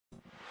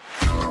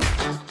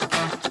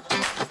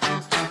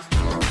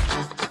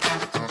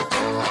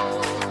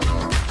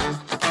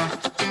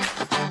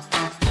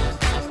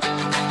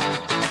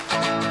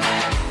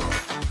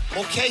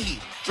Mulcahy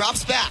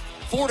drops back,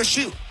 4 to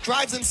shoot,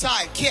 drives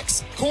inside,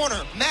 kicks,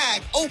 corner,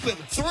 Mag, open,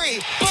 3,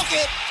 book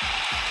it,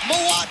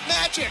 Mawot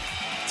Magic,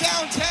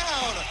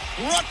 downtown,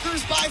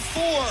 Rutgers by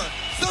 4,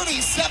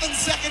 37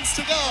 seconds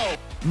to go.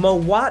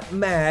 Mawot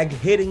Mag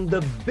hitting the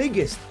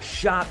biggest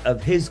shot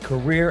of his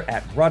career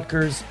at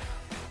Rutgers.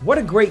 What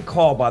a great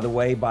call, by the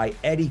way, by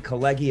Eddie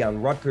Kalegi on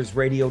Rutgers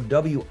Radio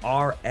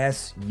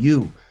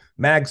WRSU.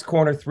 Mag's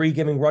corner 3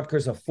 giving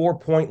Rutgers a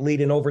 4-point lead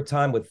in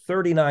overtime with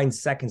 39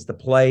 seconds to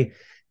play.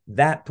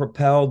 That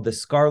propelled the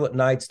Scarlet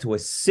Knights to a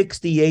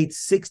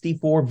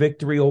 68-64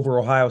 victory over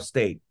Ohio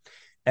State.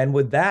 And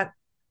with that,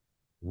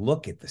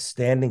 look at the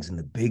standings in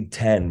the Big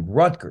Ten.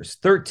 Rutgers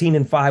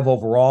 13-5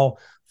 overall,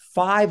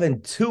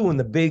 5-2 in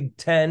the Big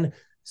Ten,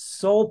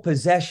 sole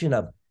possession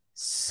of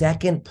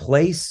second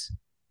place.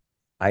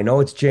 I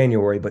know it's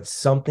January, but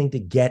something to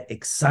get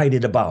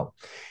excited about.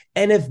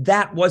 And if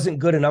that wasn't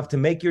good enough to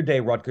make your day,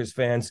 Rutgers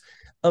fans,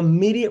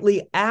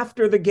 immediately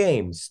after the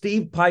game,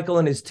 Steve Pikiell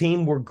and his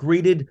team were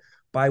greeted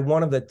by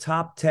one of the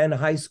top 10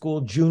 high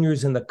school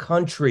juniors in the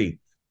country.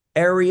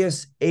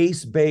 Airious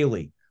Ace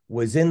Bailey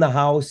was in the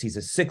house. He's a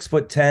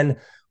 6'10",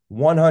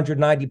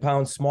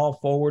 190-pound small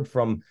forward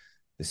from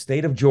the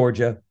state of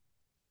Georgia.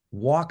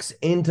 Walks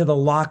into the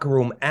locker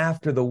room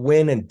after the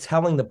win and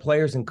telling the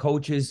players and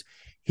coaches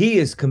he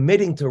is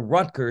committing to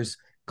Rutgers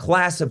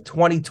class of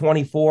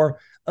 2024,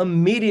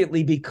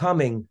 immediately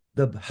becoming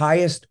the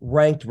highest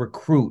ranked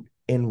recruit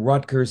in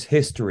Rutgers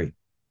history.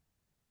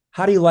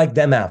 How do you like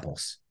them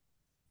apples?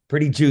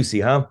 Pretty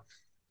juicy, huh?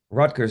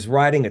 Rutgers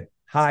riding a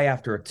high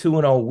after a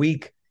 2-0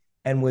 week.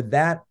 And with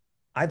that,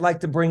 I'd like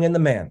to bring in the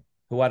man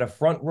who had a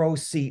front row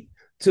seat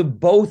to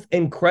both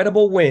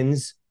incredible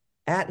wins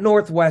at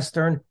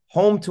Northwestern,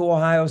 home to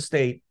Ohio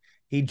State.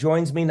 He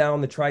joins me now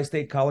on the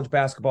Tri-State College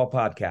Basketball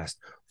Podcast.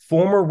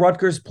 Former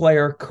Rutgers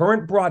player,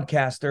 current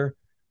broadcaster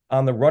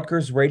on the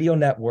Rutgers Radio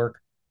Network,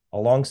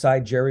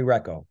 alongside Jerry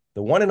Recco,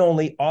 the one and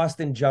only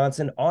Austin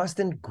Johnson.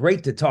 Austin,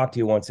 great to talk to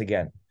you once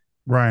again.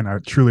 Ryan, I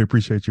truly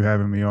appreciate you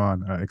having me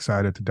on.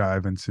 Excited to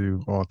dive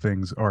into all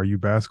things RU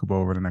basketball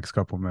over the next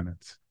couple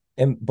minutes.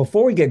 And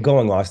before we get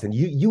going, Austin,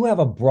 you have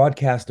a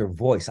broadcaster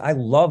voice. I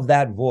love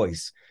that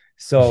voice.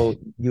 So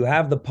you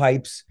have the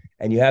pipes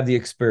and you have the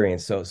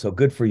experience. So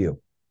good for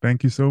you.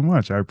 Thank you so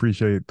much. I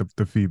appreciate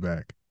the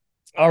feedback.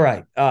 All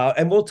right.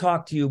 And we'll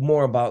talk to you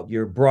more about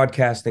your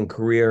broadcasting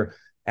career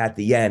at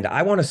the end.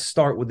 I want to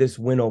start with this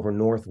win over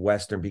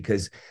Northwestern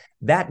because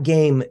that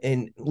game,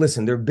 and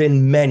listen, there have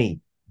been many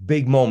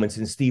big moments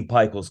in Steve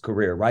Pikiell's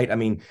career, right? I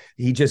mean,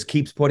 he just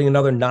keeps putting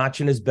another notch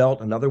in his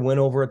belt, another win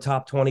over a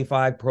top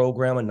 25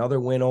 program, another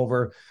win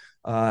over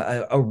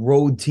a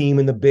road team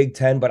in the Big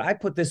Ten. But I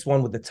put this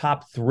one with the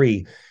top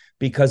 3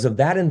 because of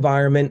that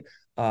environment,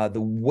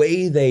 the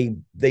way they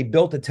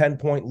built a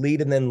 10-point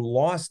lead and then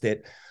lost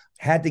it,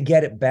 had to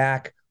get it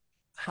back.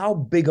 How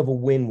big of a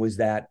win was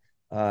that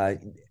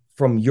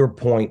from your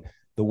point,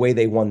 the way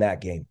they won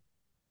that game?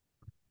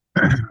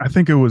 I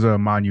think it was a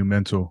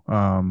monumental.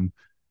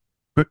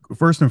 But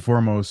first and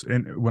foremost,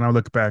 and when I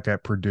look back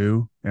at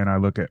Purdue and I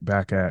look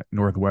back at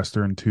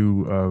Northwestern,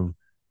 2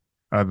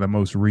 of the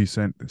most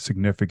recent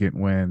significant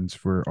wins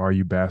for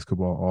RU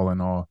basketball, all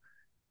in all,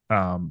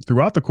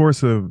 throughout the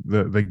course of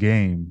the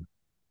game,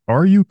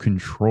 RU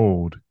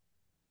controlled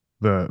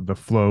the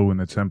flow and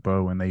the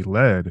tempo, and they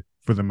led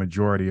for the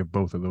majority of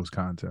both of those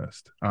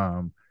contests.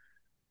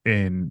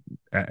 And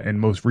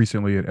most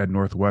recently at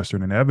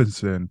Northwestern and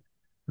Evanston,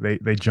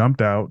 they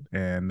jumped out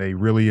and they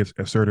really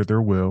asserted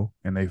their will,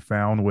 and they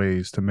found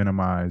ways to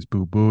minimize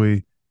Boo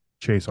Buie,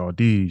 Chase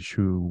Aldige,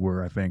 who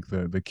were, I think,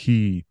 the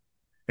key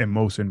and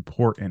most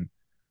important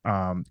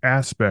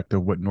aspect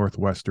of what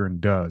Northwestern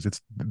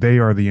does. They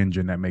are the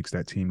engine that makes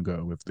that team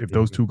go. If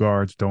those 2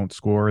 guards don't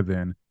score,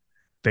 then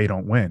they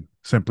don't win,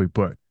 simply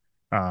put.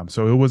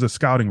 So it was a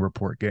scouting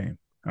report game.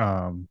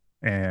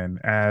 And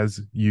as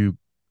you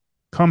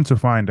come to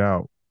find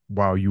out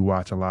while you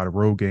watch a lot of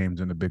road games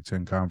in the Big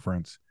Ten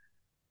Conference,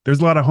 there's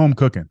a lot of home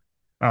cooking.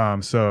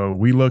 So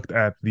we looked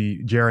at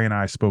Jerry and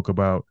I spoke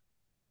about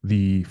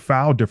the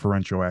foul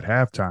differential at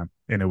halftime,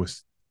 and it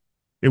was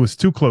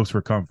too close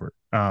for comfort.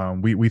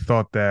 We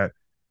thought that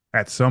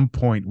at some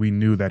point we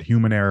knew that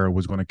human error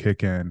was going to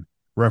kick in.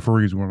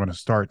 Referees were going to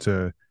start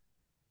to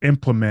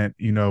implement,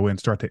 and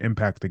start to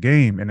impact the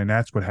game. And then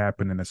that's what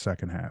happened in the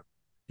second half.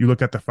 You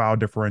look at the foul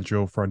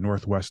differential for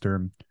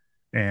Northwestern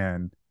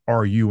and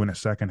RU in the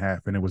second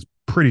half, and it was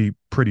pretty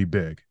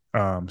big.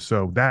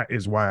 So that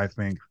is why I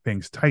think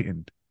things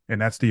tightened.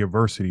 And that's the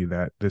adversity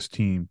that this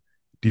team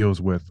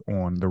deals with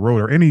on the road,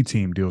 or any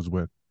team deals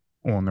with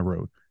on the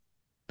road.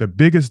 The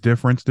biggest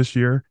difference this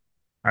year,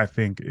 I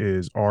think,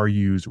 is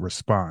RU's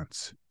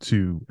response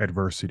to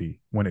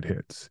adversity when it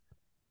hits.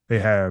 They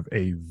have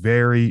a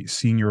very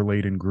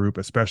senior-laden group,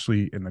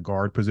 especially in the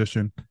guard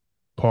position.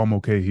 Paul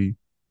Mulcahy,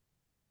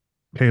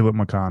 Caleb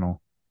McConnell,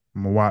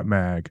 Mawot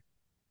Mag,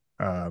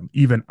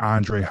 even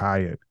Andre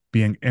Hyatt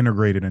being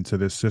integrated into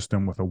this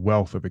system with a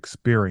wealth of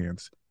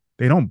experience.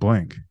 They don't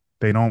blink.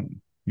 They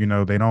don't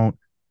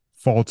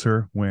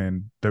falter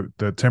when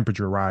the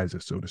temperature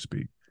rises, so to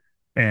speak.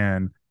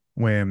 And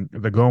when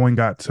the going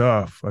got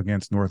tough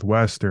against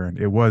Northwestern,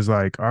 it was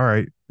like, all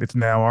right, it's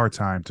now our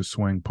time to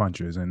swing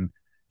punches. And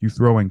you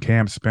throw in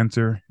Cam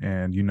Spencer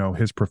and,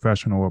 his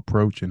professional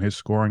approach and his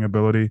scoring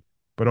ability,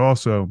 but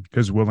also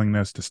his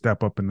willingness to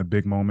step up in the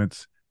big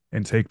moments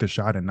and take the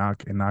shot and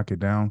knock it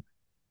down.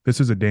 This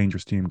is a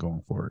dangerous team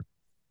going forward.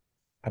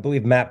 I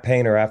believe Matt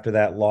Painter, after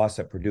that loss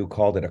at Purdue,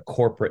 called it a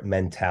corporate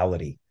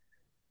mentality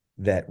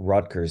that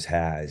Rutgers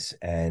has,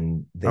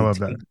 and I love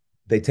that.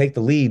 They take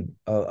the lead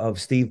of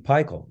Steve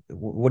Peichel.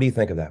 What do you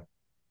think of that?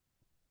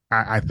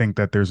 I think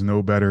that there's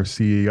no better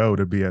CEO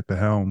to be at the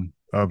helm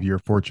of your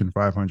Fortune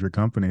 500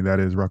 company that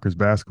is Rutgers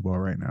basketball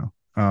right now.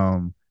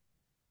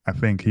 I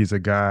think he's a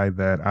guy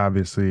that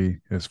obviously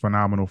is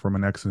phenomenal from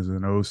an X's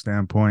and O's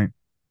standpoint.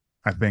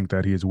 I think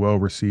that he is well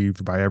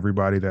received by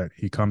everybody that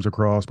he comes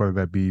across, whether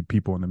that be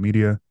people in the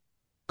media,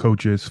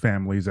 coaches,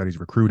 families that he's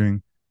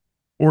recruiting,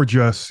 or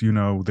just,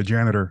 the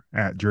janitor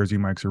at Jersey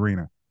Mike's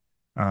Arena.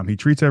 He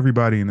treats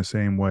everybody in the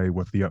same way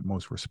with the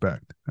utmost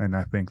respect. And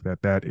I think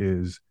that that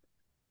is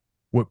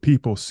what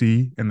people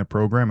see in the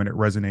program, and it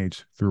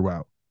resonates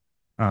throughout.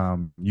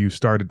 You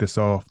started this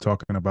off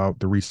talking about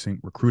the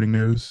recent recruiting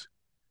news.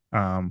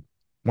 One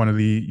of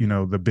the,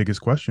 the biggest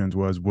questions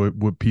was,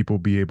 would people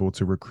be able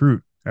to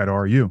recruit at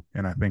RU?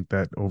 And I think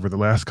that over the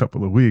last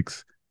couple of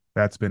weeks,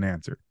 that's been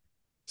answered.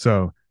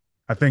 So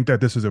I think that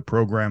this is a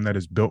program that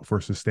is built for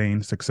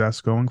sustained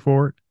success going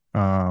forward.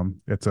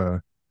 It's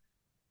a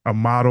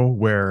model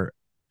where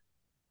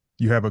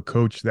you have a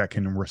coach that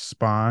can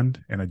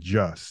respond and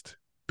adjust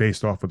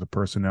based off of the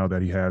personnel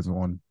that he has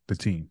on the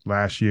team.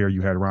 Last year,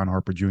 you had Ron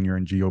Harper Jr.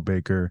 and Geo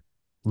Baker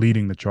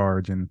leading the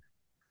charge, and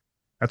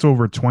that's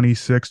over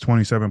 26,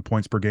 27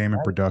 points per game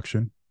in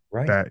production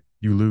that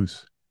you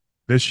lose.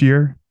 This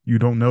year, you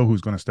don't know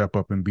who's going to step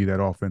up and be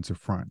that offensive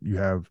front. You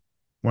have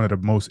one of the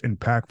most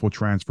impactful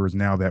transfers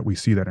now that we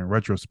see that in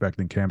retrospect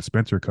in Cam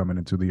Spencer coming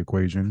into the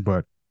equation.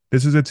 But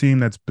this is a team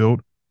that's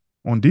built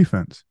on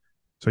defense.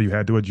 So you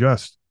had to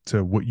adjust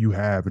to what you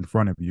have in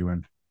front of you.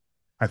 And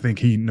I think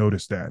he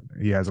noticed that.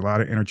 He has a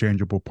lot of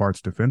interchangeable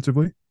parts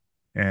defensively,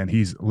 and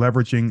he's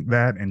leveraging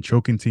that and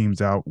choking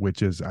teams out,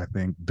 which is, I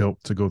think,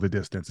 built to go the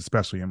distance,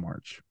 especially in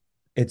March.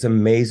 It's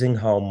amazing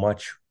how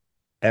much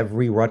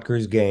every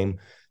Rutgers game,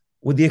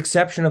 with the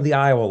exception of the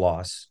Iowa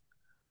loss,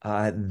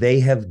 they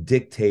have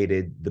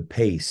dictated the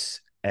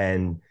pace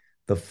and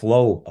the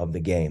flow of the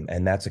game.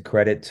 And that's a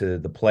credit to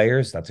the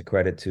players. That's a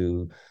credit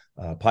to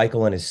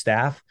Peichel and his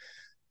staff.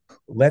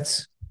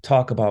 Let's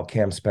talk about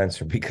Cam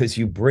Spencer, because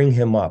you bring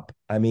him up.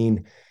 I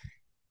mean,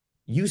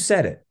 you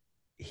said it.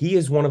 He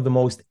is one of the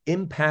most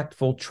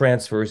impactful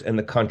transfers in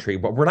the country,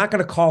 but we're not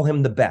going to call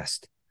him the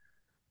best.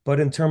 But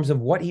in terms of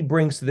what he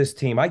brings to this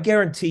team, I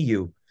guarantee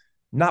you,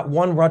 not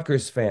one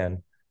Rutgers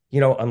fan,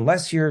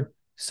 unless you're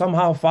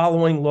somehow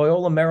following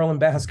Loyola Maryland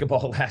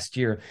basketball last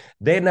year,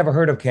 they had never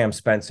heard of Cam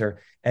Spencer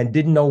and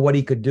didn't know what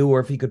he could do or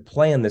if he could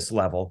play in this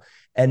level.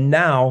 And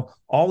now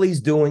all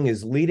he's doing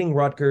is leading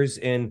Rutgers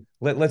in,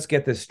 let's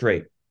get this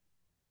straight,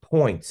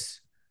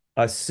 points,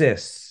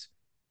 assists,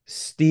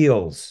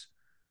 steals,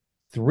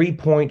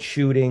 three-point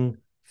shooting,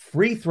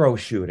 free throw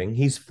shooting.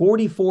 He's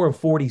 44 of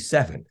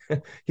 47.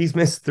 He's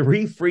missed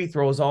 3 free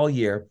throws all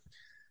year.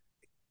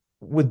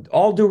 With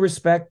all due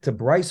respect to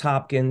Bryce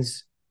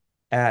Hopkins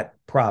at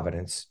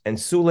Providence and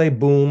Sule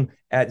Boom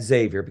at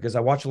Xavier, because I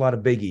watch a lot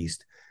of Big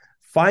East,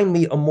 find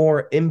me a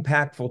more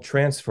impactful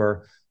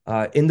transfer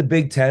in the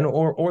Big Ten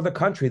or the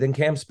country than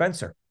Cam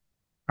Spencer.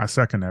 I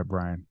second that,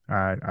 Brian.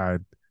 I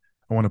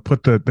want to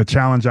put the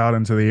challenge out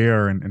into the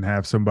air and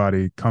have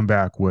somebody come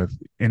back with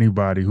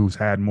anybody who's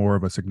had more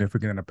of a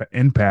significant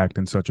impact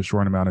in such a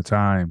short amount of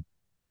time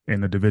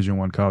in the Division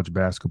I college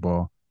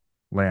basketball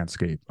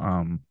landscape.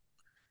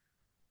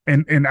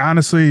 And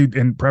honestly,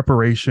 in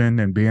preparation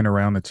and being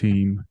around the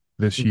team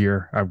this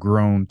year, I've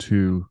grown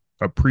to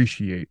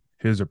appreciate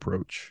his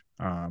approach.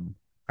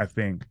 I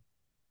think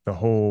the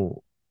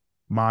whole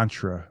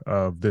mantra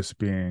of this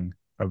being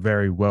a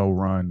very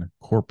well-run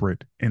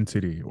corporate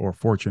entity or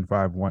Fortune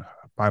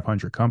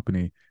 500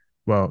 company,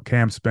 well,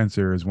 Cam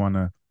Spencer is one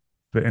of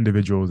the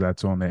individuals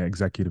that's on the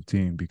executive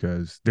team,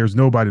 because there's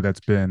nobody that's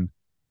been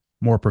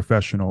more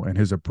professional in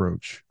his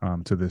approach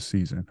to this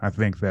season. I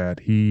think that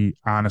he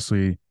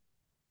honestly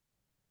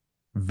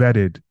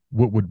vetted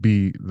what would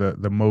be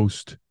the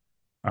most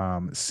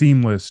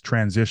seamless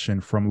transition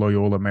from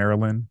Loyola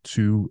Maryland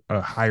to a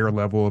higher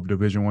level of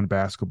Division I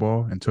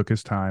basketball, and took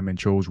his time and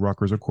chose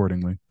Rutgers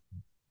accordingly.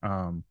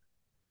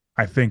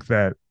 I think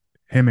that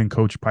him and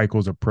Coach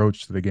Peichel's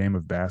approach to the game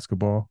of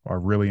basketball are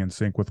really in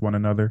sync with one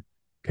another.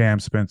 Cam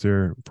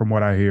Spencer, from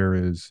what I hear,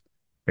 is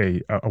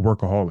a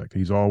workaholic.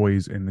 He's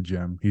always in the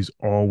gym. He's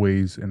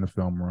always in the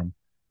film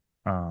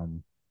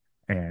room.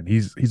 And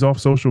he's off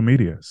social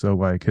media. So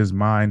like his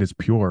mind is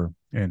pure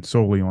and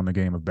solely on the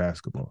game of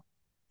basketball.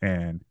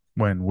 And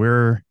when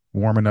we're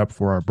warming up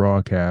for our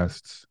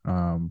broadcasts,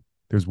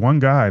 there's one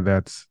guy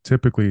that's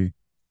typically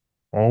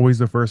always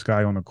the first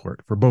guy on the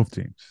court for both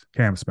teams,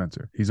 Cam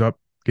Spencer. He's up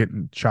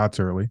getting shots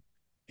early.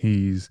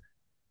 He's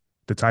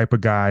the type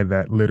of guy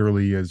that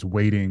literally is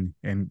waiting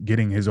and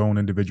getting his own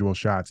individual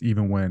shots,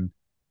 even when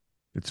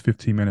it's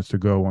 15 minutes to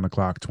go on the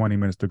clock, 20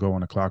 minutes to go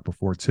on the clock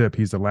before tip.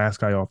 He's the last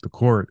guy off the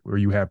court where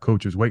you have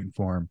coaches waiting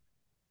for him.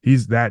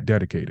 He's that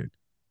dedicated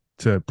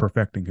to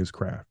perfecting his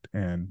craft.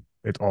 And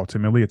it's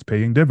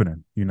paying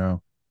dividend,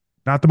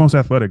 not the most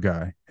athletic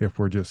guy, if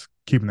we're just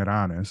keeping it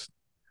honest,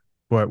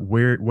 but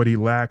what he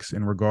lacks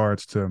in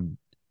regards to,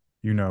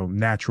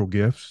 natural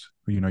gifts,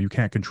 you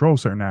can't control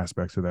certain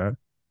aspects of that.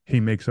 He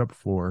makes up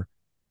for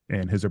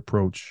in his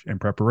approach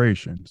and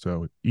preparation.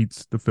 So it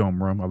eats the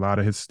film room. A lot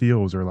of his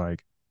steals are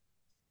like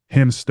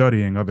him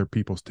studying other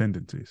people's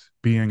tendencies,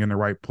 being in the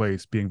right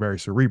place, being very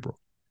cerebral.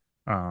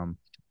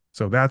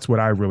 So that's what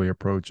I really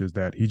approach, is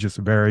that he's just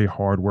very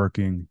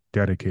hardworking,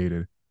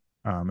 dedicated.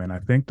 And I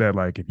think that,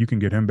 like, if you can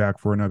get him back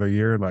for another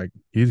year, like,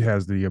 he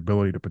has the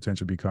ability to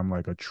potentially become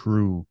like a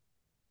true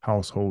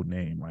household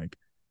name, like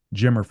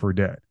Jimmer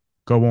Fredette,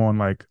 go on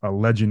like a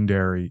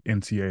legendary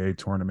NCAA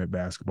tournament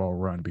basketball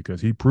run,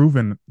 because he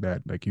proven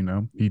that, like,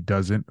 he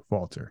doesn't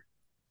falter.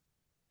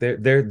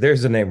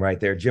 There's a name right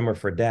there, Jimmer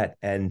Fredette.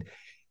 And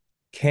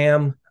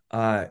Cam,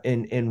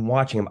 in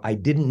watching him, I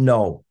didn't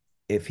know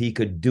if he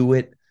could do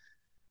it.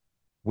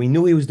 We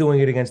knew he was doing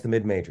it against the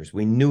mid-majors.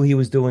 We knew he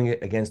was doing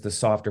it against the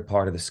softer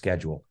part of the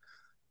schedule.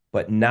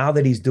 But now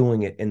that he's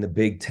doing it in the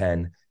Big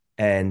Ten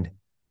and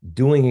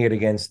doing it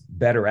against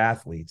better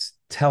athletes,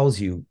 tells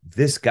you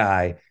this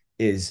guy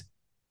is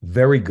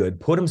very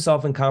good. Put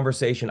himself in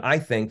conversation, I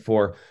think,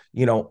 for,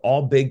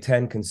 all Big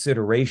Ten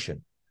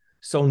consideration.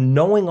 So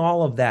knowing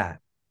all of that,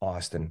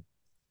 Austin,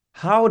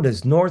 how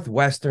does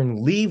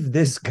Northwestern leave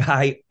this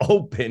guy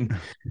open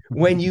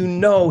when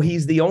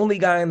he's the only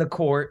guy in the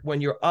court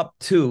when you're up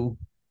 2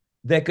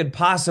 that could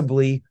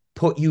possibly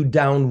put you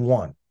down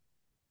 1?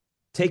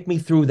 Take me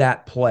through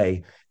that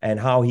play and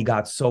how he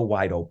got so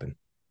wide open.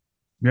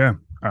 Yeah.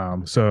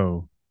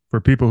 So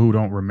for people who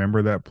don't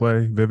remember that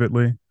play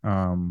vividly,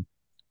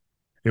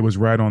 it was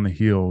right on the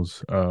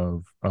heels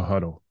of a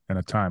huddle and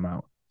a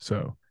timeout.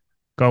 So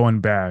going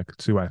back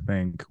to, I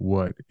think,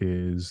 what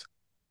is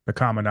the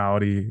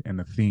commonality and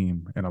the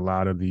theme in a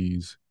lot of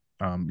these,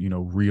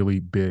 really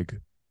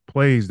big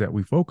plays that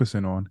we focus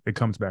in on, it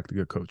comes back to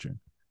good coaching.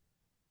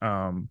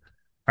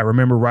 I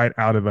remember right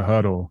out of the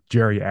huddle,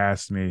 Jerry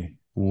asked me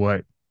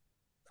what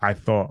I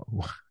thought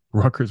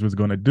Rutgers was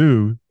going to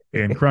do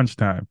in crunch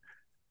time.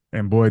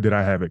 And boy, did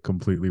I have it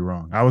completely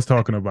wrong. I was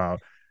talking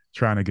about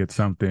trying to get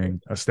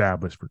something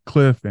established for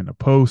Cliff in the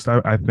post,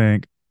 I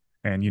think,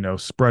 and,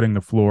 spreading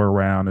the floor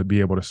around to be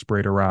able to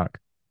spray the rock.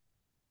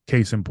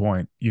 Case in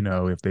point,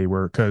 if they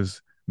were,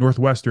 because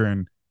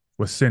Northwestern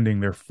was sending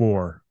their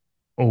 4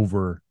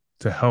 over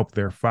to help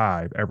their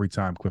 5 every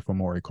time Cliff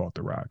Amore caught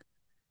the rock.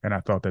 And I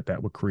thought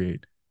that would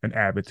create an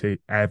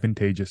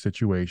advantageous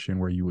situation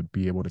where you would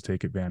be able to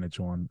take advantage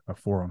on a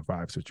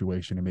 4-on-5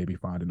 situation and maybe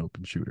find an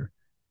open shooter.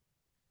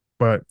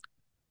 But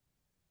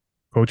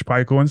Coach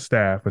Pico and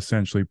staff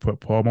essentially put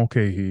Paul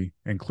Mulcahy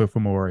and Cliff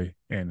Amore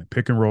in a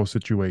pick and roll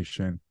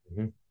situation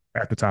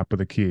at the top of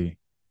the key,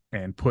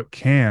 and put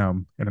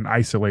Cam in an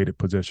isolated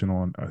position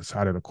on a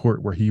side of the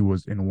court where he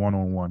was in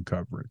one-on-one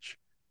coverage.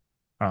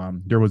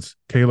 There was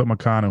Caleb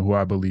McConnell, who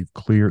I believe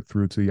cleared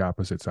through to the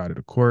opposite side of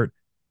the court.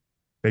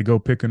 They go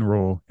pick and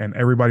roll, and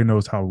everybody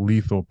knows how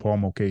lethal Paul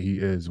Mulcahy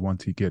is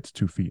once he gets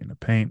 2 feet in the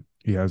paint.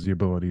 He has the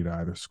ability to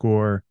either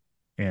score,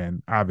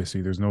 and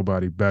obviously there's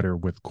nobody better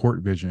with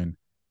court vision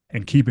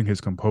and keeping his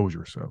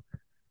composure. So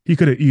he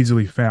could have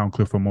easily found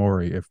Cliff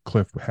Amore if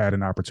Cliff had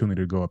an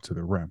opportunity to go up to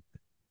the rim.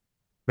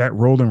 That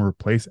roll and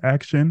replace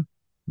action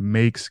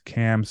makes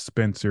Cam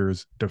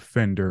Spencer's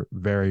defender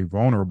very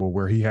vulnerable,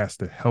 where he has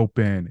to help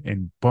in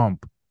and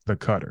bump the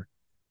cutter.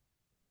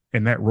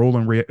 And that roll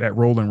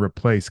and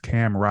replace,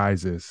 Cam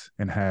rises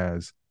and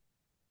has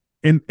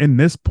in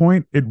this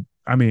point,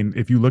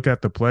 if you look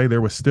at the play,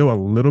 there was still a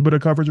little bit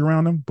of coverage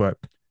around him, but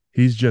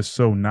he's just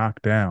so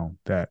knocked down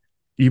that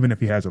even if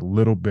he has a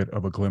little bit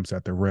of a glimpse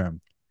at the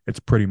rim, it's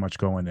pretty much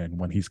going in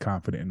when he's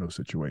confident in those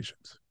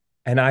situations.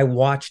 And I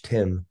watched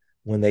him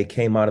when they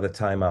came out of the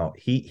timeout.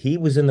 He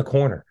was in the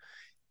corner,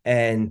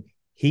 and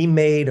he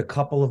made a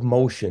couple of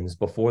motions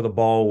before the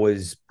ball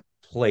was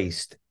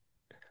placed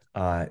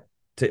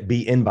to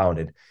be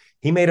inbounded.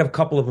 He made a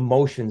couple of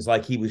motions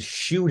like he was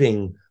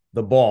shooting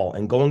the ball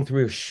and going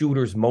through a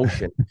shooter's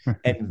motion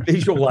and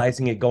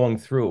visualizing it going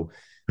through.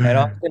 And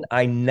often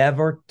I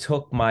never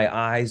took my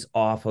eyes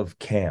off of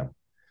Cam.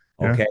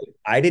 Okay. Yeah.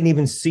 I didn't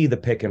even see the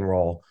pick and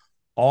roll.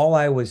 All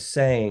I was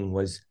saying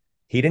was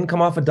he didn't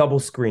come off a double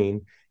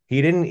screen.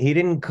 He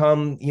didn't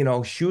come,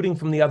 shooting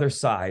from the other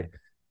side.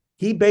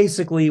 He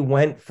basically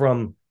went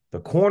from the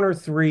corner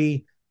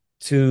 3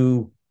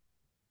 to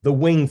the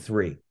wing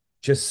 3,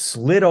 just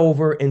slid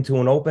over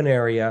into an open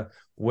area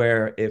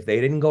where if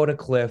they didn't go to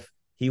Cliff,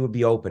 he would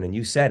be open. And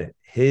you said it,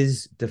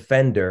 his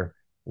defender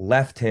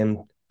left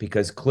him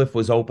because Cliff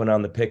was open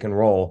on the pick and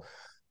roll,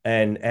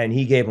 and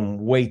he gave him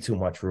way too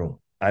much room.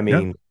 I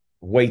mean,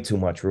 way too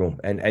much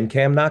room. And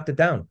Cam knocked it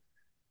down.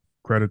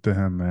 Credit to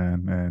him,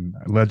 man. And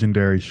a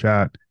legendary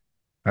shot.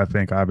 I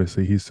think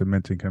obviously he's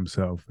cementing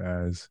himself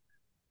as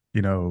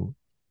you know,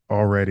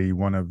 already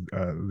one of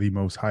the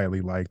most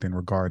highly liked and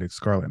regarded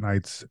Scarlet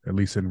Knights, at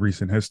least in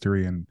recent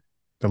history. And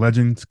the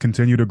legends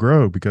continue to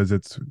grow because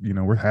it's,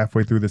 we're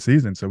halfway through the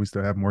season, so we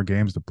still have more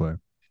games to play.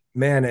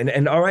 Man,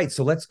 and all right,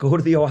 so let's go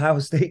to the Ohio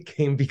State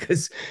game,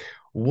 because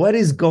what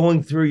is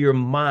going through your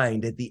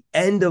mind at the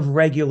end of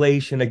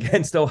regulation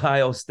against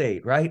Ohio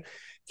State, right?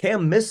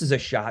 Cam misses a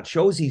shot,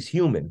 shows he's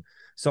human.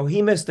 So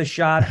he missed a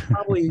shot,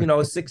 probably,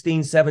 a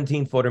 16,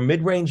 17-footer,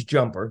 mid-range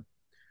jumper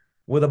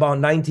with about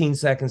 19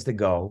 seconds to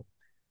go.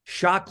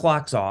 Shot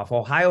clock's off.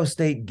 Ohio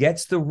State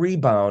gets the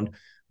rebound,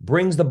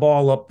 brings the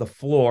ball up the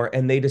floor,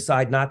 and they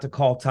decide not to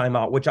call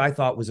timeout, which I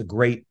thought was a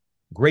great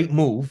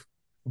move.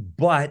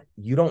 But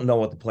you don't know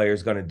what the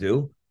player's going to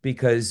do,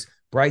 because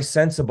Bryce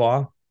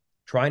Sensabaugh,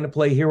 trying to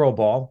play hero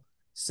ball,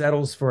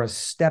 settles for a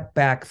step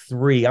back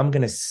three. I'm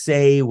going to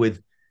say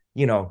with,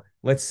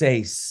 let's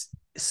say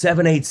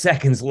 7-8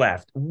 seconds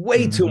left.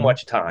 Way too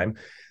much time.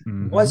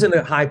 Wasn't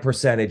a high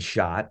percentage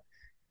shot.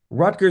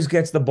 Rutgers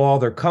gets the ball.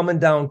 They're coming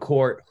down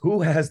court.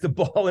 Who has the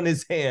ball in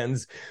his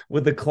hands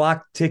with the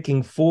clock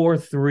ticking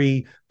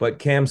 4-3? But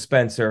Cam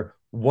Spencer,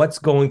 what's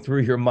going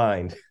through your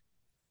mind?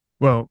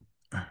 Well,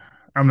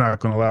 I'm not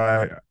going to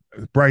lie.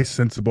 Bryce,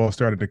 since the ball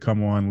started to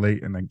come on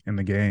late in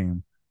the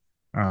game,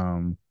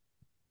 and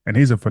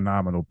he's a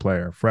phenomenal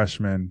player.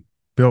 Freshman,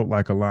 built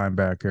like a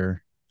linebacker.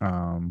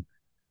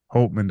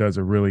 Holtman does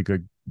a really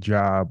good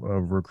job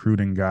of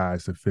recruiting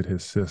guys to fit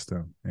his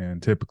system,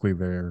 and typically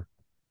they're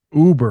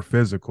uber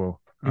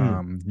physical.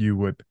 You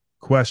would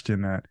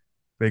question that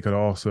they could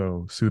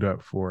also suit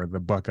up for the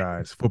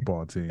Buckeyes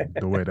football team,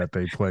 the way that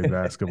they play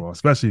basketball,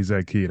 especially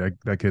Zach Key.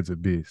 That kid's a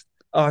beast.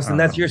 Austin,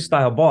 that's your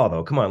style ball,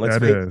 though. Come on, let's.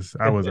 That is.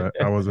 I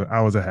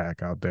was a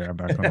hack out there. I'm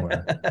not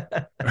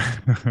gonna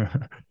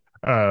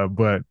lie.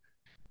 But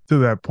to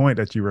that point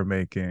that you were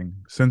making,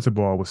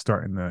 Sensabaugh was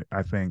starting to,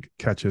 I think,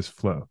 catch his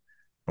flow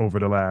over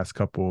the last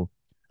couple,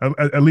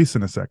 at least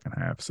in the second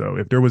half. So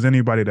if there was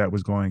anybody that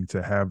was going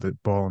to have the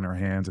ball in their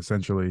hands,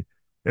 essentially,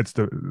 it's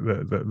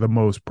the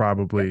most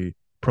probably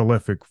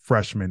prolific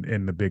freshman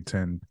in the Big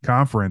Ten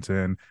Conference.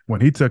 And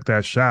when he took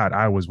that shot,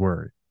 I was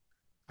worried.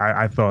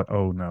 I thought,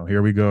 oh no,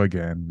 here we go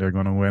again. They're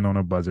going to win on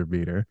a buzzer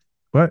beater.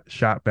 But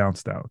shot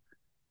bounced out.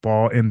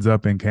 Ball ends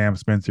up in Cam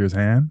Spencer's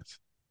hands.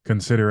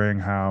 Considering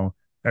how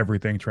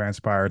everything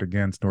transpired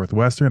against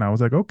Northwestern, I was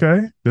like,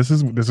 okay, this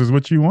is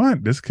what you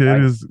want. This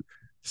kid is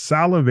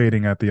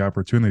salivating at the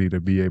opportunity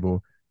to be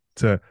able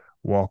to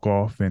walk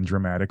off in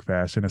dramatic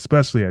fashion,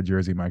 especially at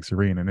Jersey Mike's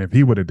Arena. And if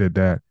he would have did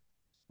that,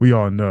 we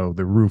all know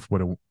the roof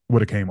would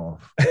have came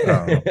off.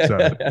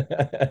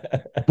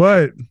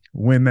 But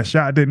when the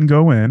shot didn't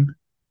go in,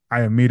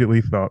 I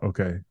immediately thought,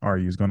 okay,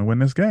 RU's going to win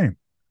this game.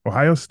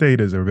 Ohio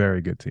State is a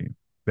very good team.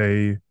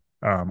 They,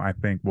 I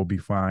think, will be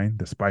fine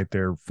despite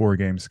their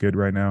 4-game skid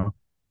right now.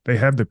 They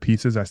have the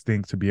pieces, I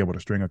think, to be able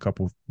to string a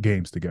couple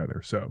games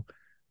together. So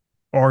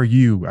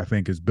RU, I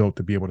think, is built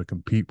to be able to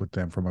compete with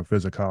them from a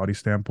physicality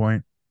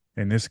standpoint.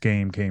 And this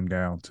game came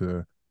down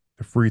to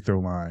the free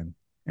throw line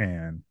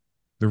and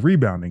the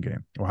rebounding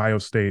game. Ohio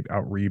State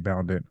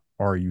out-rebounded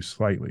RU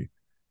slightly.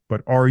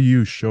 But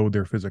RU showed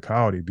their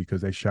physicality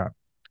because they shot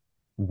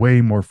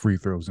way more free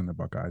throws than the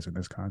Buckeyes in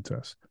this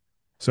contest.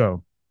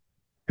 So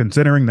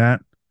considering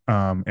that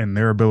and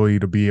their ability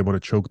to be able to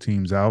choke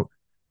teams out,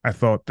 I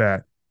thought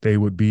that they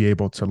would be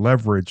able to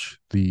leverage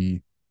the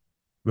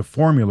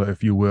formula,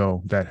 if you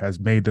will, that has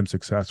made them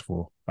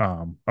successful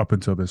up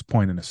until this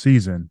point in the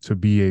season to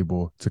be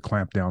able to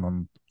clamp down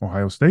on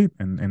Ohio State,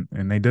 and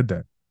they did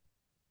that.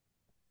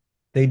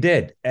 They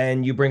did.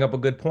 And you bring up a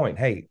good point.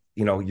 Hey,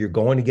 you're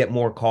going to get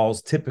more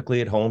calls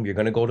typically at home. You're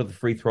going to go to the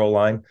free throw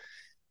line,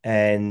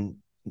 and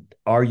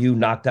RU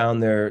knocked down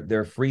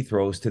their free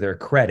throws to their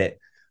credit,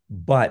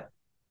 but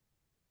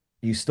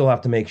you still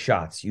have to make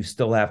shots. You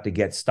still have to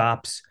get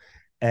stops.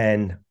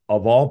 And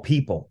of all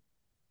people,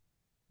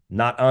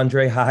 not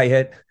Andre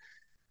Hyatt,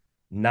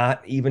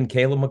 not even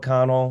Caleb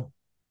McConnell,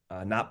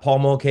 not Paul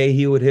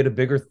Mulcahy, who would hit a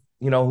bigger,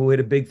 who hit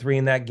a big three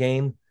in that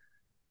game,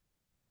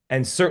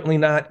 and certainly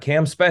not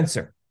Cam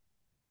Spencer.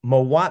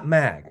 Mawot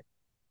Mag,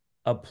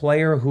 a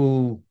player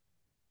who,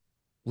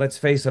 let's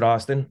face it,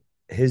 Austin,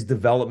 his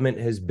development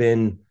has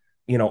been,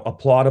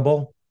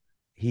 applaudable.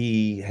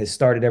 He has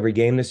started every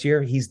game this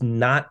year. He's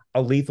not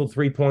a lethal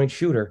three-point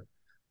shooter.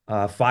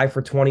 5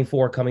 for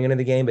 24 coming into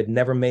the game, but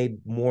never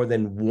made more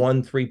than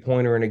 1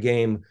 3-pointer in a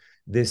game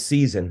this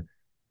season.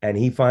 And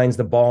he finds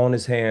the ball in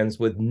his hands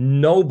with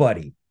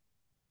nobody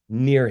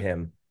near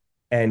him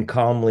and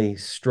calmly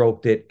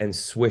stroked it and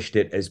swished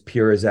it as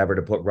pure as ever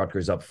to put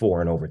Rutgers up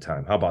 4 in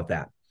overtime. How about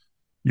that?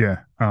 Yeah.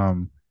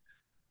 I'm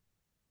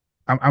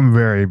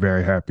very,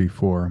 very happy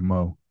for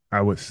Mo.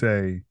 I would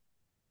say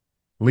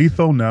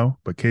lethal, no,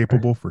 but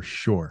capable for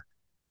sure.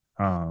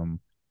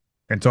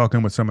 And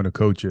talking with some of the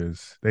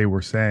coaches, they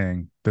were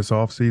saying this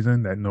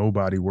offseason that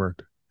nobody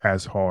worked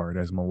as hard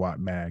as Mawot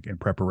Mag in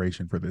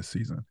preparation for this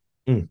season.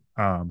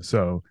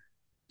 So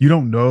you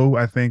don't know,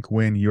 I think,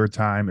 when your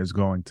time is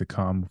going to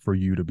come for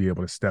you to be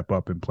able to step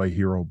up and play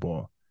hero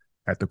ball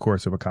at the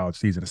course of a college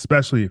season,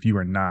 especially if you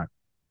are not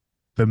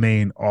the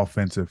main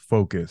offensive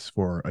focus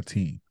for a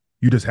team.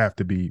 You just have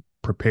to be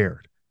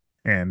prepared.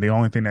 And the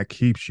only thing that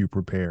keeps you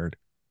prepared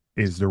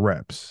is the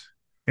reps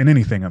in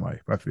anything in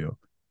life, I feel.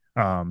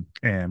 And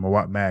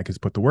Mawot Mag has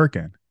put the work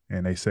in.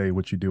 And they say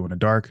what you do in the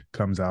dark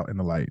comes out in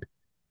the light.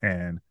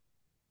 And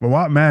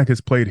Mawot Mag has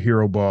played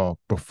hero ball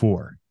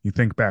before. You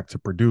think back to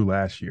Purdue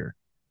last year.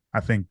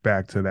 I think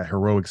back to that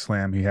heroic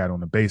slam he had on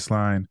the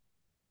baseline.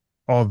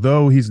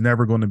 Although he's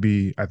never going to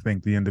be, I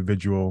think, the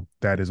individual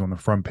that is on the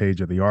front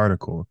page of the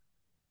article,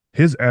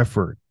 his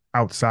effort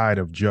outside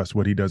of just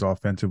what he does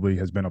offensively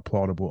has been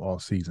applaudable all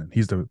season.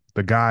 He's the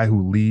guy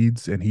who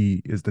leads, and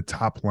he is the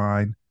top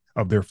line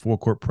of their full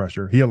court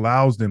pressure. He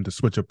allows them to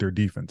switch up their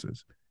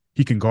defenses.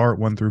 He can guard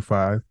 1 through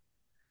 5.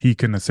 He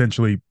can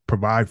essentially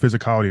provide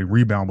physicality and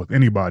rebound with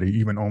anybody,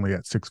 even only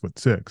at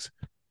 6'6".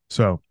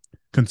 So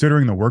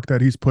considering the work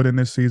that he's put in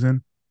this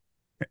season,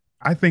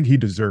 I think he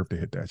deserved to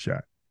hit that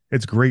shot.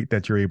 It's great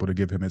that you're able to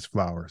give him his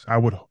flowers. I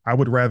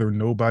would rather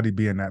nobody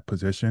be in that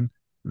position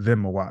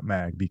than Mawot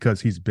Mag,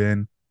 because he's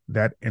been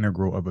that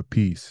integral of a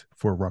piece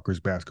for Rutgers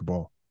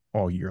basketball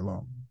all year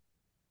long.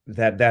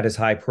 That is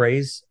high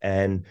praise.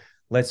 And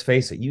let's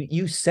face it,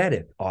 you said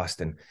it,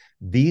 Austin.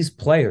 These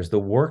players, the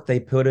work they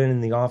put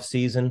in the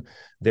offseason,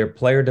 their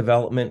player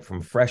development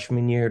from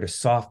freshman year to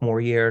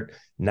sophomore year,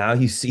 now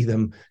you see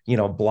them,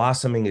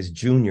 blossoming as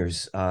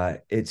juniors.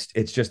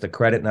 It's just a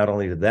credit not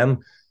only to them,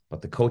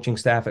 but the coaching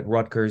staff at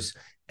Rutgers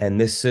and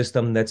this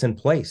system that's in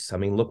place. I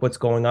mean, look what's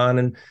going on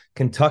in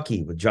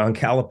Kentucky with John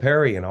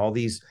Calipari and all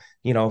these,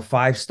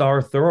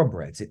 5-star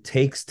thoroughbreds. It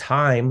takes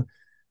time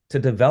to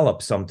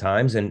develop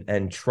sometimes,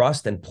 and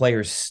trust, and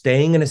players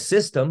staying in a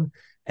system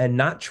and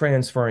not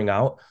transferring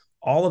out.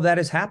 All of that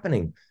is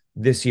happening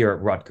this year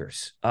at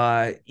Rutgers.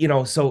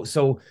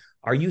 So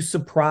are you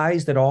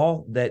surprised at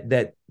all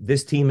that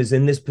this team is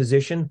in this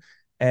position,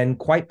 and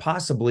quite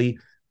possibly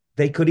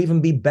they could even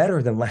be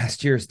better than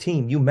last year's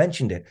team? You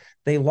mentioned it.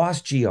 They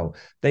lost Gio.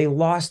 They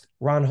lost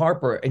Ron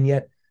Harper, and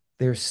yet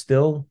they're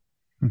still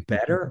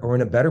better or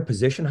in a better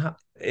position.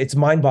 It's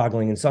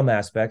mind-boggling in some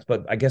aspects,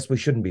 but I guess we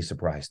shouldn't be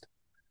surprised.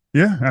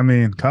 Yeah, I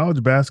mean,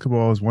 college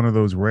basketball is one of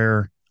those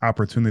rare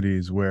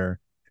opportunities where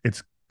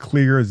it's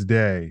clear as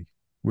day,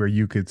 where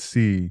you could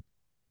see,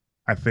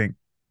 I think,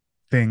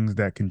 things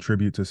that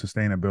contribute to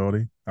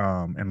sustainability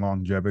and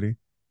longevity.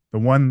 The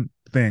one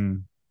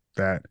thing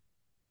that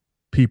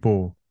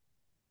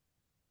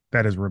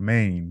has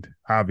remained,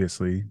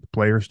 obviously,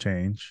 players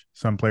change.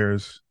 Some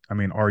players,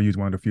 RU is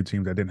one of the few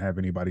teams that didn't have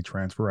anybody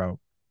transfer out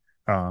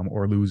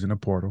or lose in the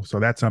portal. So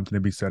that's something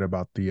to be said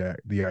about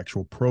the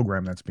actual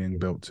program that's being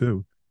built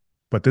too.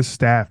 But this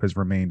staff has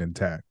remained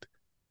intact.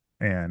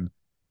 And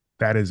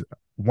that is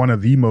one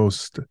of the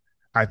most,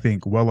 I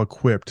think,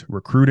 well-equipped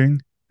recruiting,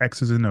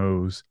 X's and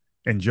O's,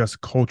 and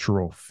just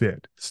cultural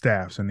fit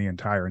staffs in the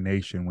entire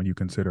nation when you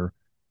consider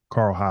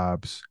Carl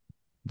Hobbs,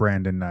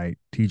 Brandon Knight,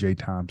 TJ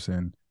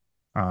Thompson,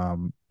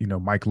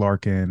 Mike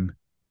Larkin,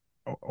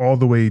 all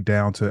the way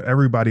down to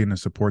everybody in the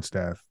support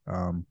staff,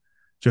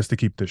 just to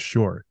keep this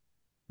short.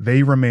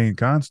 They remain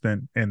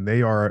constant, and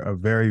they are a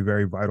very,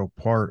 very vital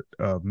part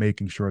of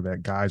making sure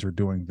that guys are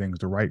doing things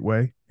the right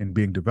way and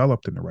being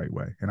developed in the right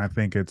way. And I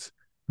think it's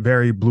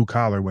very blue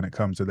collar when it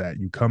comes to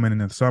that. You come in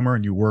the summer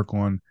and you work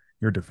on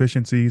your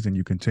deficiencies, and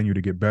you continue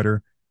to get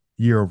better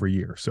year over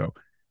year. So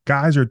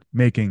guys are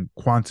making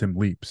quantum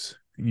leaps,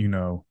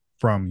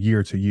 from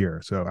year to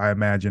year. So I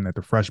imagine that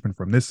the freshmen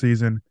from this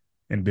season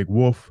and Big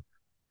Wolf,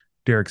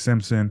 Derek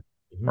Simpson,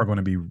 are going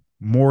to be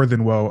more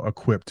than well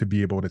equipped to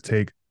be able to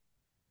take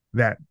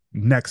that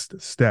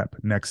next step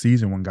next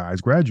season when guys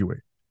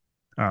graduate.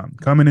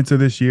 Coming into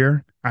this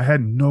year, I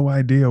had no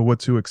idea what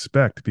to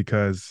expect,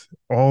 because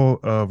all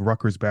of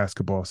Rutgers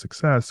basketball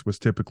success was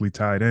typically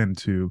tied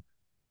into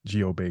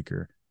Geo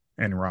Baker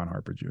and Ron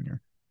Harper Jr.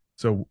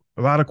 So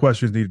a lot of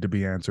questions needed to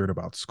be answered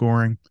about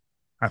scoring.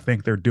 I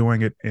think they're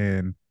doing it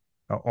in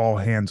an all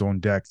hands on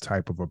deck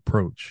type of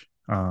approach,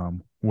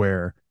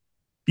 where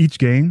each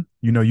game,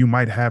 you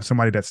might have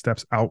somebody that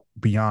steps out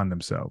beyond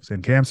themselves.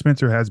 And Cam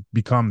Spencer has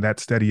become that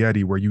steady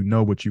Eddie where you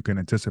know what you can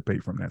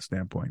anticipate from that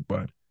standpoint.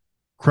 But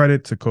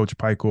credit to Coach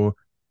Peichel.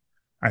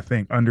 I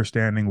think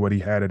understanding what he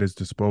had at his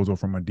disposal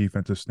from a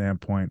defensive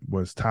standpoint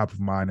was top of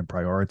mind and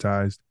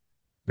prioritized.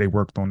 They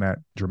worked on that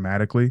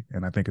dramatically,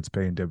 and I think it's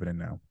paying dividend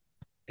now.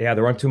 Yeah,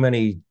 there aren't too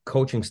many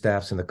coaching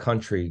staffs in the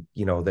country,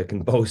 that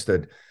can boast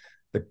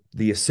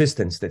the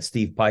assistants that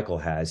Steve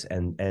Peichel has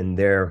and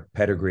their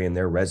pedigree and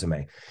their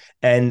resume.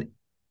 And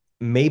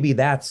maybe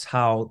that's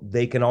how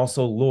they can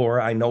also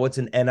lure. I know it's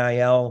an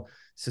NIL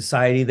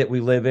society that we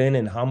live in,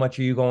 and how much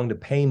are you going to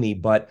pay me?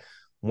 But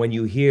when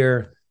you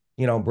hear,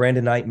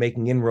 Brandon Knight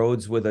making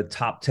inroads with a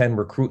top 10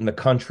 recruit in the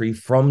country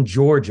from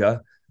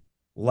Georgia,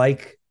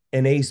 like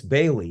an Ace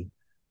Bailey,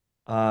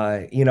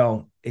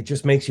 it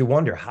just makes you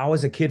wonder, how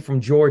is a kid from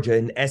Georgia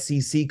in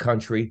SEC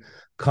country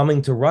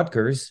coming to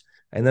Rutgers?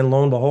 And then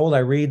lo and behold, I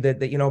read that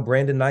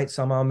Brandon Knight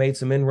somehow made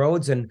some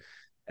inroads,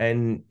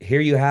 and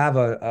here you have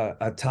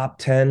a top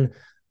 10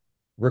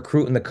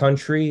 recruit in the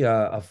country,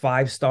 a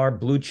 5-star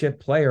blue chip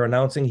player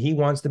announcing he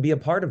wants to be a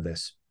part of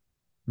this.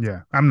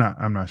 Yeah, I'm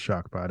not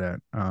shocked by that.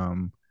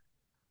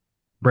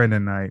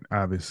 Brandon Knight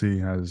obviously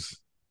has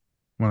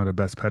one of the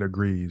best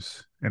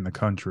pedigrees in the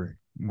country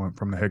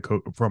from the head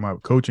coach, from a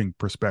coaching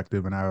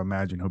perspective, and I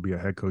imagine he'll be a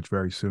head coach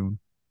very soon.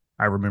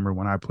 I remember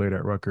when I played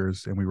at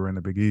Rutgers and we were in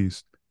the Big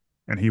East,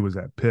 and he was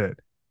at Pitt.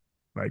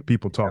 Like,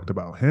 people talked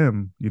about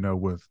him,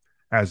 with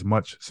as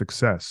much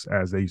success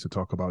as they used to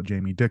talk about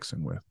Jamie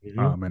Dixon with.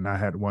 And I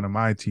had one of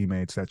my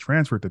teammates that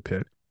transferred to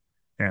Pitt,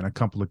 and a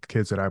couple of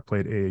kids that I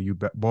played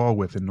AAU ball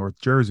with in North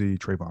Jersey,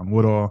 Trayvon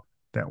Woodall,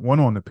 that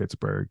went on to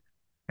Pittsburgh.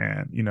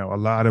 And, a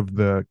lot of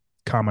the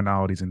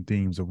commonalities and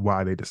themes of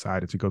why they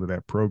decided to go to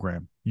that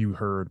program, you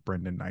heard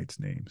Brendan Knight's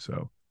name.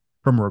 So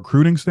from a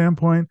recruiting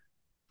standpoint,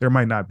 there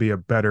might not be a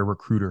better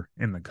recruiter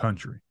in the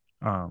country.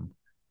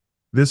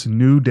 This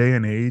new day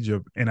and age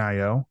of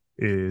NIL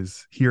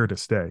is here to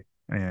stay.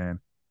 And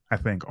I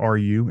think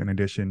RU, in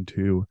addition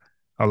to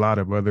a lot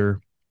of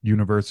other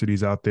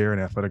universities out there and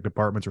athletic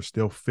departments, are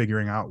still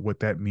figuring out what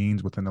that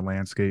means within the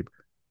landscape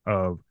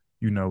of,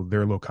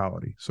 their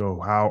locality. So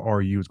how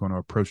RU is going to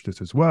approach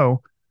this as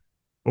well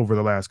over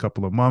the last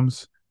couple of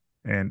months.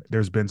 And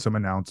there's been some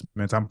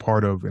announcements. I'm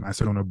part of, and I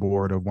sit on a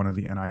board of one of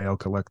the NIL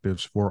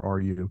collectives for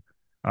RU.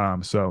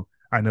 So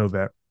I know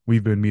that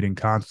we've been meeting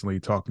constantly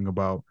talking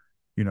about,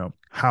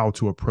 how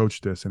to approach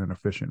this in an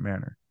efficient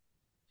manner.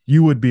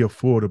 You would be a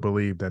fool to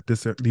believe that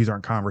these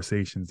aren't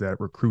conversations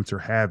that recruits are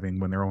having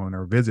when they're on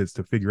their visits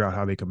to figure out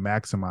how they can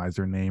maximize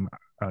their name,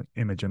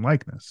 image, and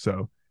likeness.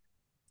 So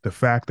the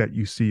fact that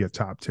you see a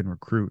top 10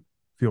 recruit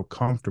feel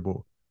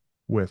comfortable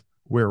with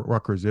where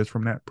Rutgers is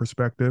from that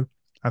perspective,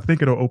 I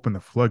think it'll open the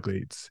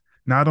floodgates,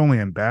 not only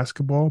in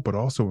basketball, but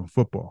also in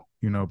football,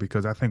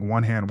 because I think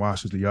one hand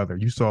washes the other.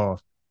 You saw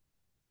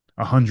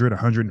 100,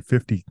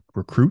 150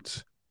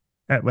 recruits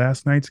at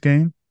last night's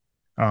game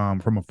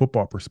from a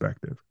football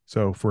perspective.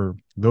 So for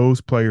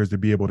those players to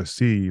be able to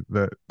see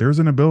that there's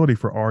an ability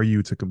for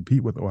RU to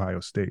compete with Ohio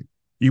State,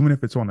 even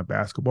if it's on the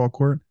basketball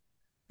court,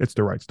 it's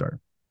the right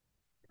start.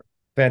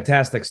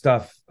 Fantastic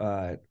stuff,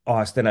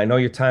 Austin. I know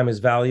your time is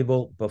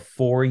valuable.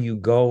 Before you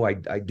go, I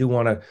do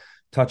want to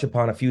touch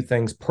upon a few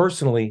things.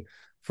 Personally,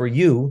 for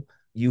you,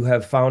 you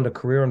have found a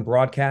career in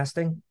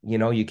broadcasting.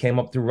 You came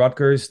up through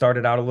Rutgers,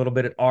 started out a little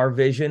bit at Our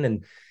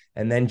Vision,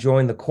 and then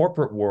joined the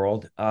corporate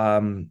world.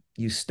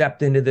 You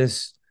stepped into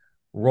this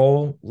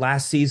role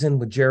last season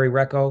with Jerry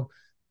Recco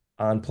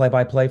on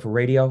play-by-play for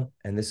radio,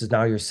 and this is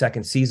now your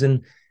second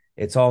season.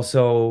 It's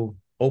also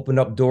opened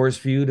up doors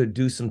for you to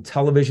do some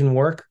television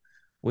work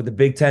with the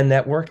Big Ten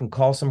Network and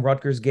call some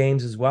Rutgers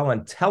games as well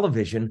on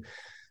television.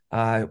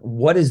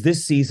 What has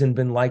this season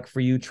been like for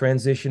you,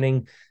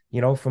 transitioning,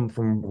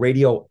 from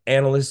radio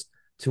analyst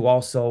to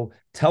also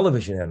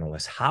television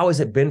analyst? How has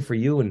it been for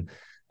you, and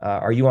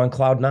are you on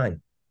cloud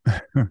nine?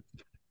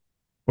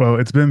 Well,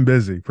 it's been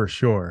busy for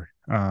sure,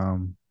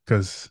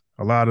 because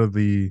a lot of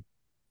the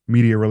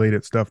media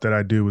related stuff that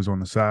I do is on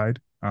the side.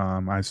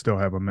 I still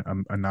have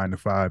a 9 to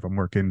 5. I'm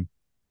working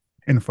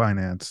in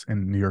finance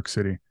in New York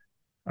City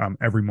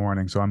every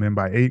morning. So I'm in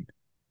by 8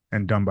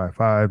 and done by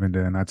 5. And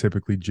then I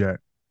typically jet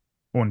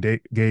on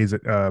days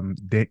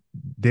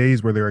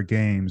where there are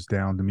games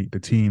down to meet the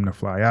team to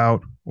fly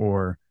out,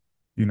 or,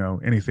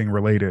 anything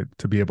related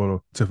to be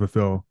able to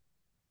fulfill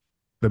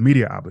the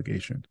media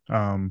obligation.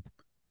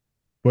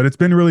 But it's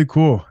been really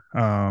cool.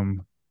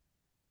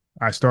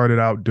 I started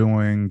out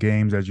doing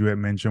games, as you had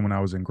mentioned, when I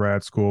was in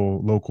grad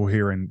school, local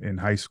here in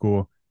high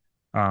school,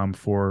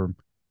 for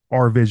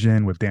Our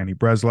Vision with Danny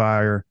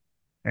Breslauer,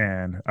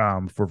 and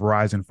for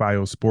Verizon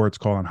Fios Sports,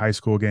 calling high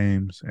school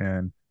games.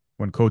 And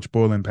when Coach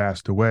Bullen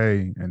passed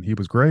away, and he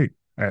was great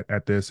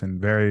at this and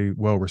very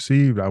well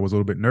received, I was a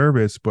little bit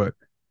nervous, but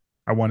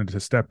I wanted to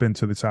step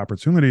into this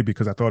opportunity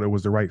because I thought it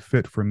was the right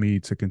fit for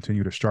me to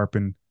continue to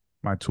sharpen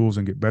my tools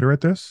and get better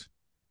at this.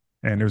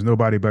 And there's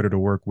nobody better to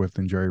work with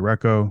than Jerry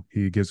Recco.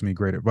 He gives me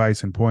great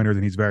advice and pointers,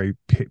 and he's very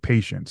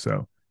patient.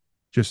 So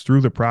just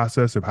through the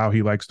process of how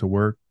he likes to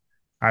work,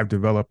 I've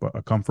developed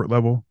a comfort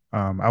level.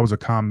 I was a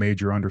comm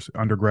major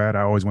undergrad.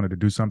 I always wanted to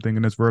do something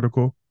in this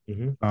vertical.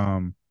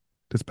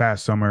 This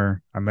past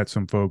summer, I met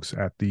some folks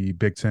at the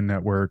Big Ten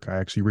Network. I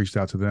actually reached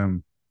out to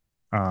them,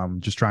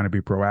 just trying to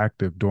be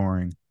proactive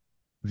during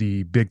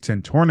the Big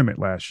Ten tournament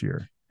last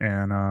year.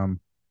 And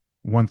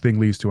one thing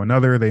leads to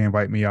another. They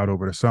invite me out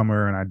over the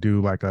summer, and I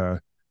do like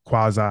a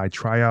quasi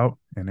tryout.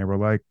 And they were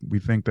like, we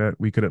think that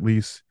we could at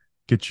least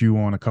get you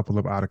on a couple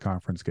of out of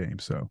conference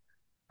games. So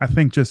I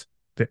think just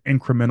the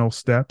incremental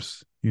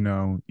steps,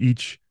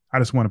 I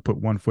just want to put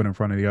one foot in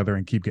front of the other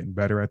and keep getting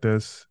better at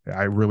this.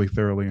 I really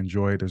thoroughly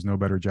enjoy it. There's no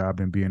better job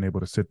than being able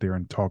to sit there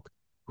and talk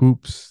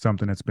hoops,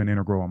 something that's been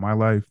integral in my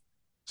life.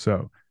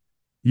 So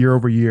year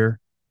over year,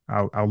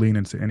 I'll lean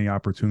into any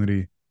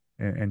opportunity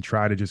and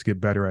try to just get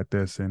better at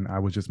this. And I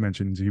was just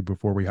mentioning to you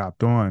before we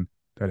hopped on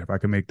that if I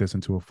can make this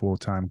into a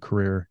full-time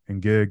career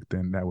and gig,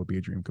 then that would be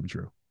a dream come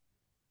true.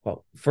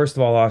 Well, first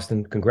of all,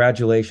 Austin,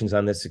 congratulations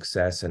on this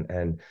success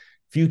and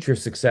future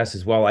success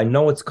as well. I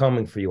know it's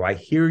coming for you. I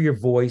hear your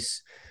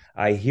voice.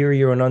 I hear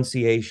your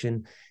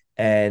enunciation,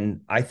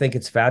 and I think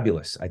it's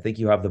fabulous. I think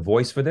you have the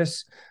voice for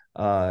this.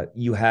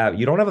 you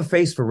don't have a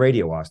face for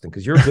radio, Austin,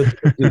 because you're a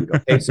good dude.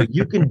 Okay, so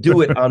you can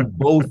do it on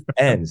both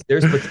ends.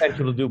 There's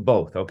potential to do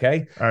both.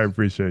 Okay. I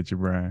appreciate you,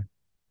 Brian.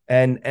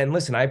 And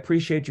listen, I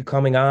appreciate you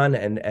coming on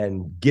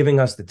and giving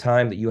us the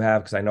time that you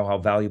have, because I know how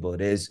valuable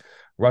it is.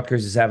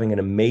 Rutgers is having an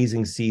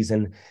amazing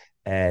season,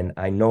 and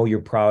I know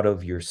you're proud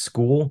of your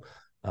school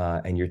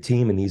and your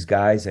team and these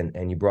guys,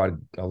 and you brought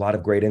a lot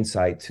of great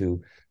insight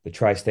to the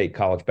Tri-State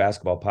College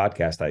Basketball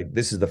Podcast.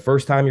 This is the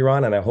first time you're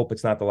on, and I hope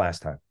it's not the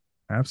last time.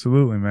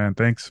 Absolutely, man.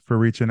 Thanks for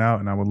reaching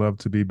out, and I would love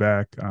to be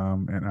back.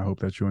 And I hope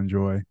that you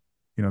enjoy,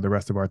 the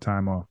rest of our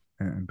time off.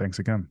 And thanks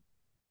again.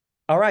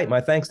 All right.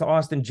 My thanks to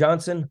Austin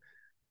Johnson,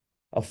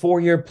 a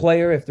 4-year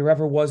player, if there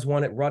ever was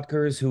one at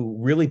Rutgers, who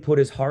really put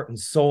his heart and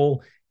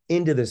soul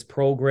into this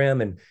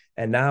program.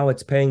 And now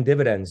it's paying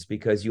dividends,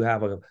 because you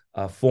have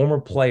a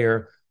former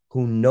player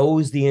who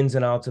knows the ins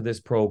and outs of this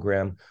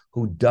program,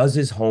 who does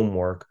his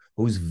homework,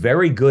 who's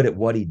very good at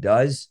what he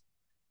does.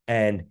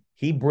 And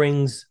he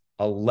brings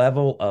a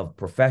level of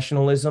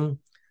professionalism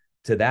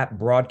to that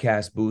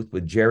broadcast booth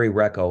with Jerry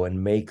Recco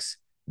and makes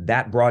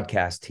that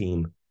broadcast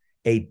team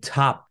a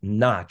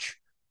top-notch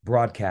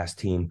broadcast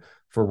team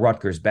for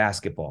Rutgers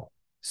basketball.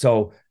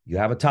 So you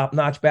have a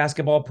top-notch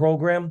basketball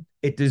program,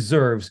 it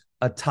deserves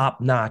a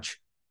top-notch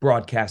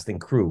broadcasting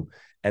crew.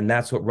 And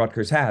that's what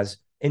Rutgers has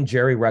in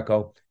Jerry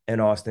Recco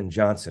and Austin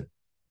Johnson.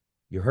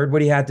 You heard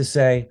what he had to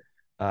say.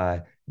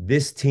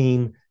 This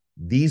team,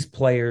 these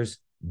players,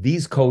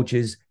 these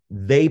coaches,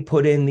 they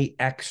put in the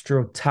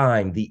extra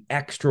time, the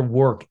extra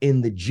work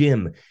in the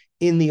gym,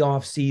 in the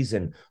off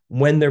season,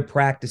 when they're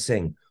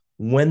practicing,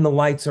 when the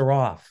lights are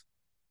off.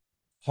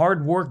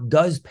 Hard work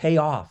does pay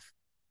off.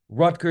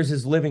 Rutgers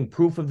is living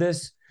proof of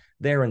this.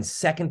 They're in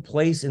second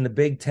place in the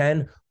Big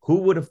Ten.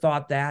 Who would have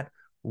thought that?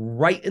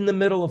 Right in the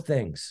middle of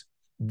things.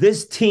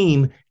 This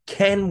team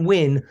can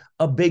win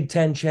a Big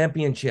Ten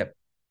championship.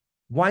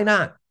 Why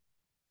not?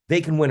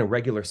 They can win a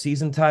regular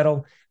season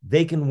title.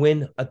 They can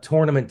win a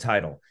tournament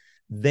title.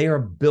 They are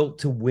built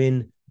to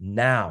win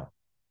now.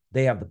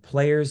 They have the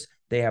players,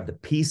 they have the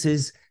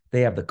pieces,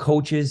 they have the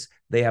coaches,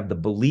 they have the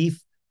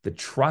belief, the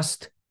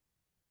trust.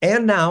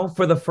 And now,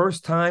 for the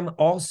first time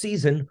all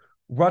season,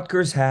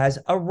 Rutgers has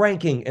a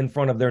ranking in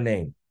front of their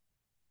name.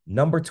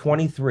 Number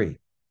 23.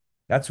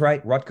 That's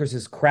right, Rutgers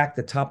has cracked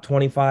the top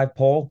 25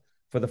 poll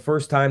for the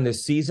first time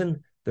this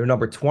season. They're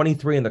number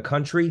 23 in the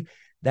country.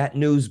 That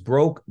news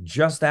broke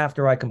just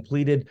after I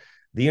completed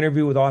the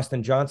interview with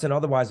Austin Johnson.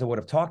 Otherwise, I would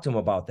have talked to him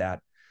about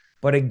that.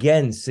 But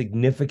again,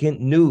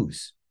 significant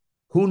news.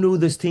 Who knew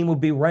this team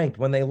would be ranked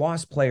when they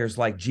lost players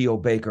like Geo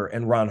Baker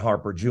and Ron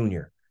Harper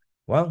Jr.?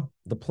 Well,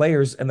 the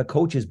players and the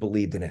coaches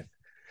believed in it.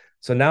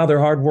 So now their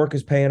hard work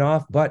is paying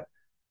off, but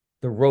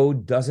the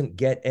road doesn't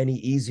get any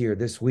easier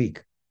this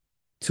week.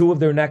 2 of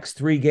their next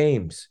 3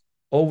 games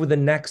over the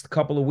next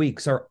couple of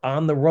weeks are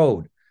on the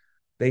road.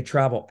 They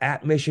travel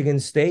at Michigan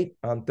State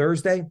on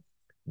Thursday.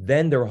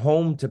 Then they're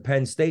home to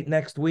Penn State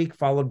next week,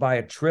 followed by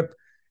a trip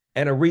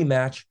and a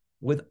rematch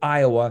with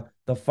Iowa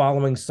the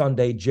following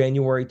Sunday,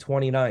 January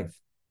 29th.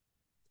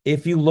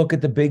 If you look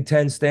at the Big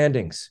Ten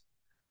standings,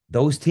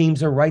 those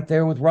teams are right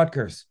there with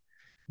Rutgers.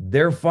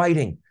 They're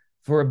fighting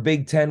for a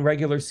Big Ten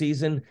regular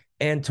season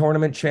and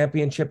tournament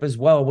championship as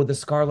well with the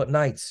Scarlet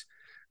Knights.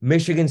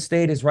 Michigan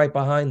State is right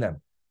behind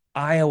them.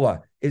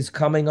 Iowa is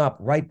coming up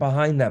right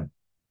behind them.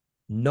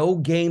 No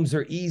games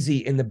are easy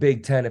in the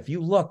Big Ten. If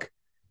you look,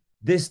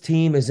 this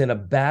team is in a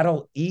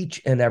battle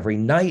each and every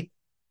night,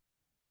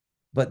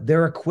 but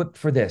they're equipped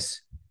for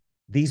this.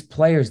 These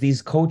players,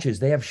 these coaches,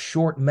 they have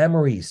short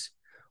memories.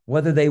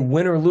 Whether they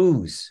win or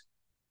lose,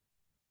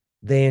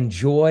 they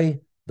enjoy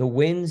the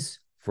wins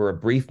for a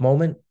brief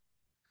moment,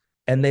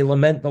 and they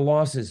lament the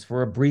losses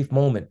for a brief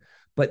moment.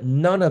 But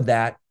none of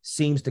that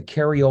seems to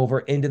carry over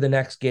into the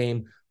next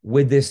game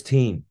with this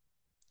team.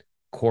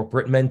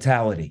 Corporate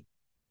mentality.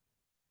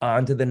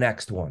 On to the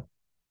next one.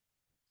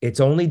 It's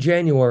only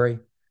January.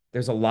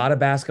 There's a lot of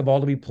basketball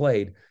to be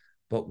played,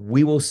 but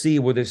we will see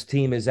where this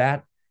team is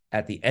at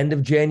the end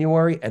of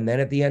January and then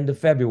at the end of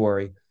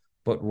February.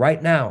 But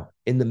right now,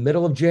 in the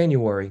middle of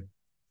January,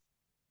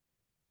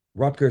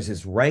 Rutgers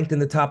is ranked in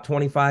the top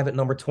 25 at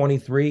number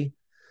 23.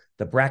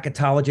 The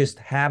bracketologists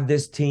have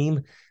this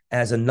team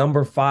as a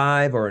number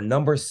 5 or a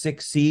number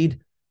 6 seed,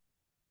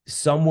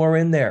 somewhere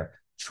in there,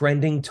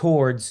 trending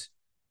towards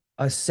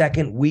a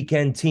second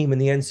weekend team in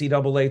the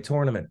NCAA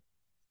tournament.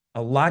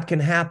 A lot can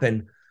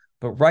happen,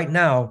 but right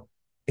now,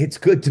 it's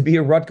good to be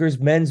a Rutgers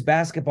men's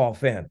basketball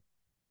fan.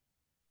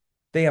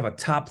 They have a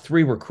top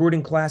 3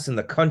 recruiting class in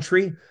the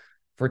country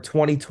for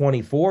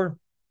 2024.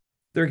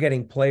 They're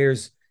getting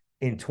players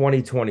in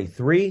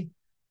 2023.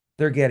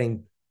 They're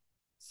getting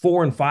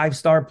 4- and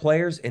 5-star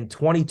players in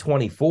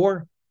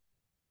 2024.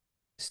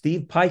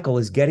 Steve Peichel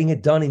is getting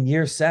it done in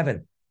year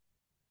 7.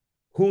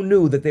 Who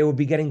knew that they would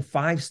be getting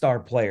 5-star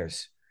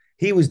players?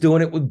 He was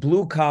doing it with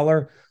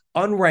blue-collar,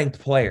 unranked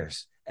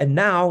players. And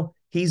now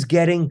he's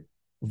getting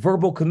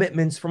verbal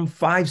commitments from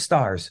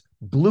 5-stars,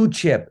 blue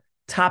chip,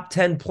 top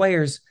 10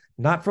 players,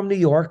 not from New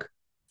York,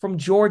 from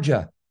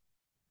Georgia.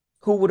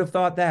 Who would have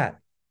thought that?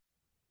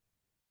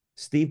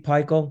 Steve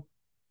Peichel,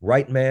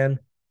 right man,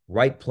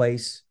 right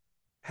place,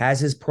 has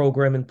his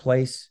program in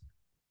place,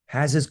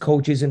 has his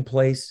coaches in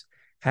place,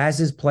 has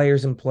his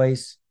players in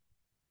place.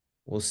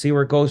 We'll see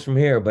where it goes from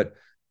here, but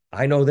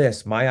I know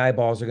this, my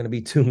eyeballs are going to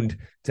be tuned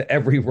to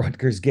every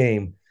Rutgers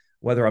game,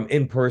 whether I'm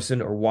in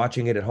person or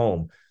watching it at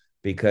home,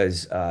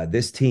 because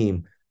this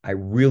team, I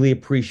really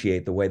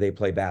appreciate the way they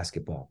play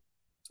basketball.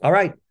 All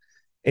right.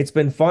 It's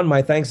been fun.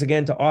 My thanks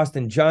again to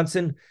Austin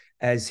Johnson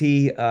as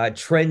he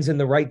trends in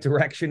the right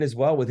direction as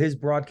well with his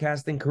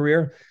broadcasting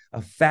career.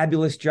 A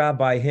fabulous job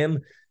by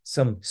him.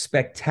 Some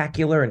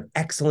spectacular and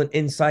excellent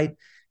insight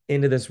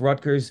into this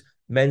Rutgers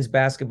men's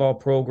basketball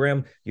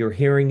program. You're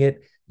hearing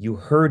it. You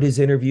heard his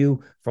interview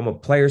from a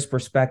player's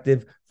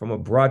perspective, from a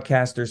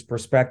broadcaster's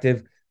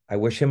perspective. I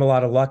wish him a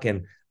lot of luck,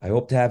 and I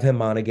hope to have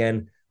him on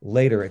again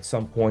later at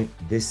some point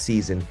this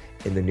season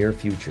in the near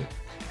future.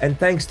 And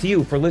thanks to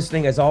you for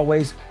listening. As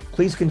always,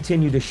 please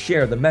continue to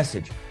share the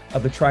message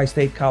of the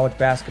Tri-State College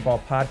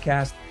Basketball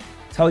Podcast.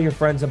 Tell your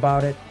friends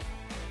about it.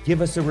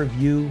 Give us a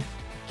review.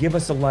 Give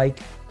us a like.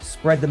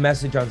 Spread the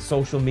message on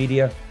social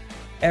media,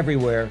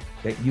 everywhere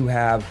that you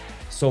have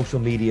social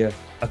media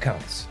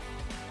accounts.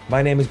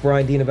 My name is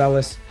Bryan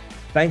DeNovellis.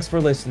 Thanks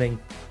for listening.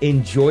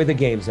 Enjoy the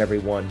games,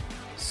 everyone.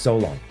 So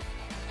long.